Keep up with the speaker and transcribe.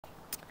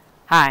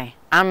Hi,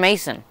 I'm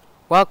Mason.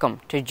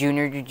 Welcome to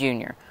Junior to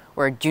Junior,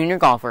 where a junior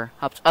golfer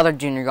helps other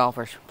junior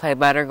golfers play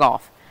better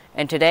golf.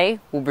 And today,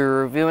 we'll be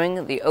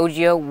reviewing the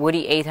OGIO Woode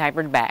 8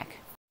 Hybrid bag.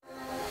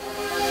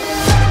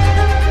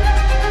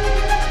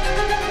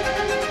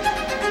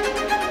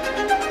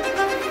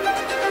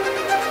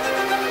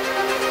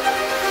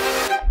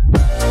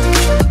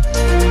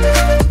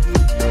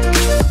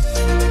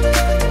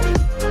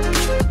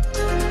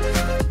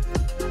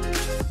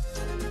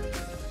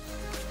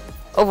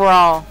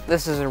 Overall,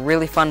 this is a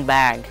really fun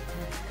bag.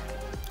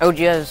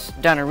 OGIO's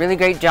done a really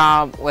great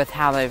job with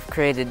how they've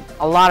created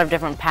a lot of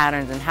different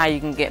patterns and how you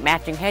can get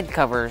matching head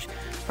covers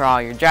for all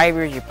your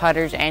drivers, your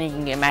putters, and you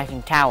can get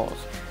matching towels.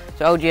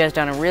 So OGIO's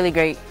done a really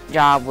great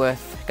job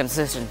with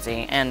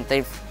consistency, and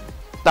they've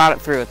thought it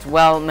through. It's a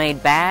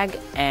well-made bag,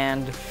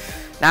 and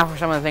now for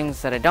some of the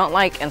things that I don't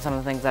like and some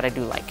of the things that I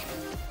do like.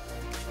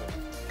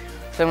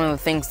 Some of the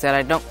things that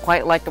I don't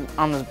quite like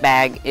on this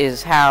bag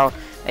is how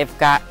they've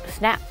got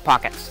snap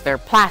pockets. They're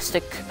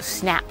plastic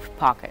snap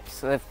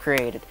pockets that they've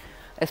created.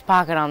 This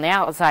pocket on the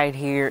outside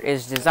here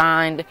is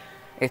designed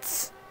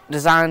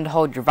to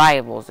hold your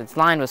valuables. It's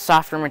lined with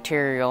softer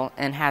material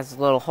and has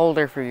a little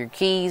holder for your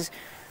keys.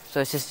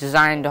 So it's just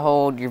designed to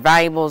hold your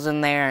valuables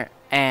in there.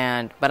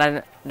 But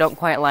I don't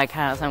quite like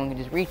how someone can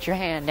just reach your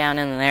hand down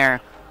in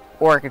there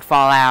or it could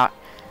fall out.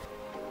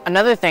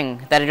 Another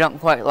thing that I don't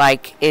quite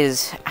like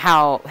is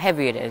how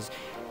heavy it is.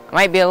 It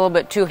might be a little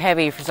bit too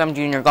heavy for some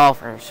junior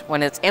golfers.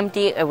 When it's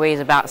empty, it weighs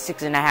about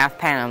 6.5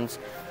 pounds,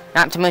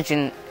 not to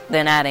mention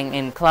then adding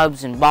in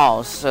clubs and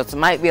balls, so it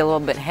might be a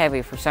little bit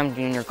heavy for some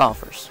junior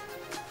golfers.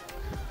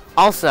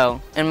 Also,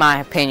 in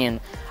my opinion,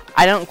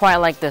 I don't quite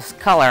like this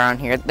color on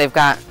here. They've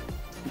got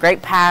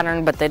great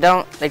pattern, but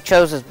they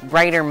chose this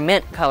brighter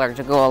mint color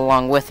to go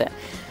along with it.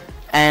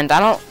 And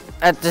that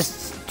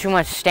just too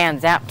much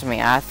stands out to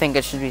me. I think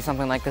it should be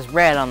something like this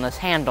red on this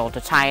handle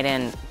to tie it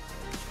in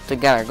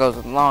together. It goes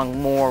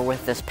along more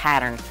with this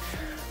pattern.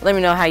 Let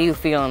me know how you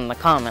feel in the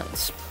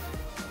comments.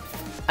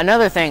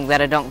 Another thing that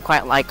I don't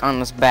quite like on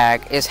this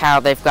bag is how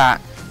they've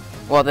got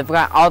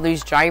all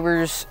these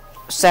drivers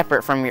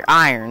separate from your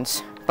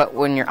irons, but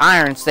when your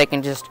irons, they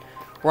can just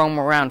roam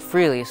around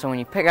freely. So when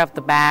you pick up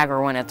the bag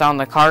or when it's on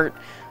the cart,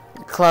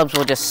 the clubs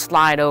will just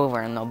slide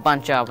over and they'll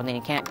bunch up, and then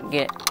you can't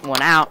get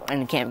one out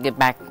and you can't get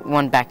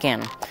one back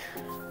in.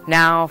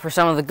 Now for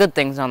some of the good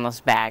things on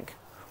this bag.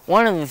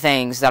 One of the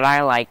things that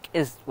I like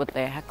is what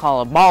they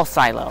call a ball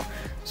silo.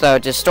 So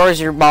it just stores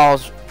your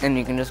balls and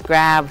you can just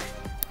grab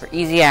for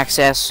easy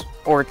access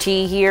or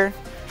tee here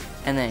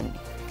and then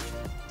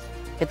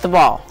hit the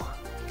ball.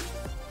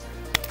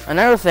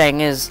 Another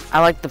thing is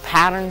I like the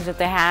patterns that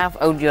they have.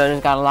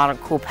 OGIO's got a lot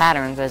of cool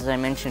patterns, as I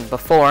mentioned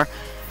before.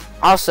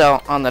 Also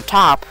on the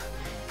top,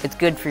 it's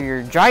good for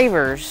your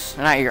drivers,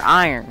 not your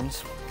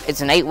irons.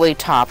 It's an 8-way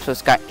top, so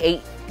it's got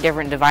 8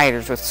 different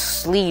dividers with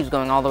sleeves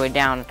going all the way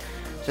down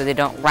so they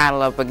don't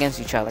rattle up against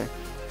each other.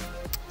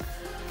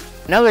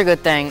 Another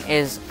good thing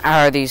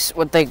are these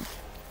what they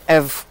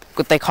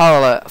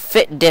call a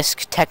fit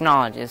disc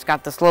technology. It's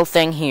got this little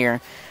thing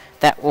here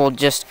that will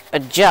just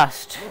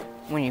adjust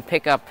when you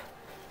pick up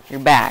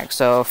your bag,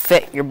 so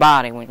fit your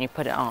body when you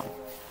put it on.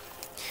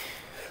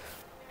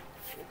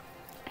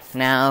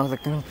 Now the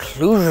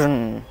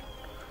conclusion.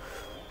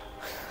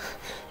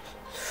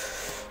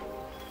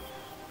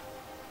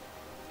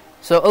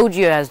 So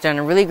OGIO has done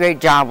a really great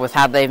job with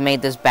how they've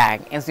made this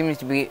bag. It seems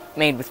to be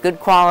made with good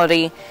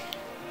quality.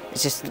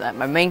 It's just that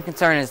my main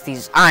concern is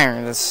these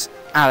irons,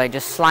 how they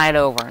just slide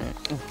over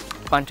and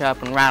bunch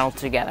up and rattle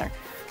together.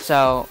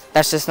 So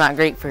that's just not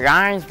great for your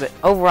irons, but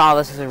overall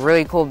this is a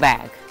really cool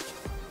bag.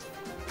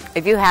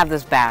 If you have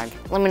this bag,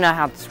 let me know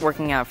how it's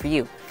working out for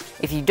you.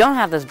 If you don't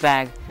have this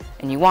bag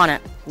and you want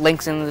it,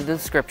 links in the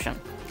description.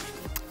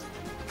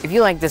 If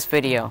you like this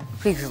video,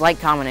 please like,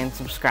 comment, and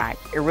subscribe.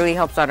 It really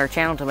helps out our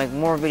channel to make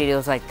more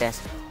videos like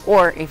this.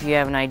 Or if you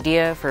have an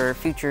idea for a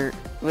future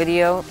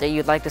video that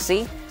you'd like to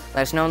see,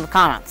 let us know in the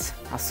comments.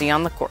 I'll see you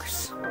on the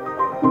course.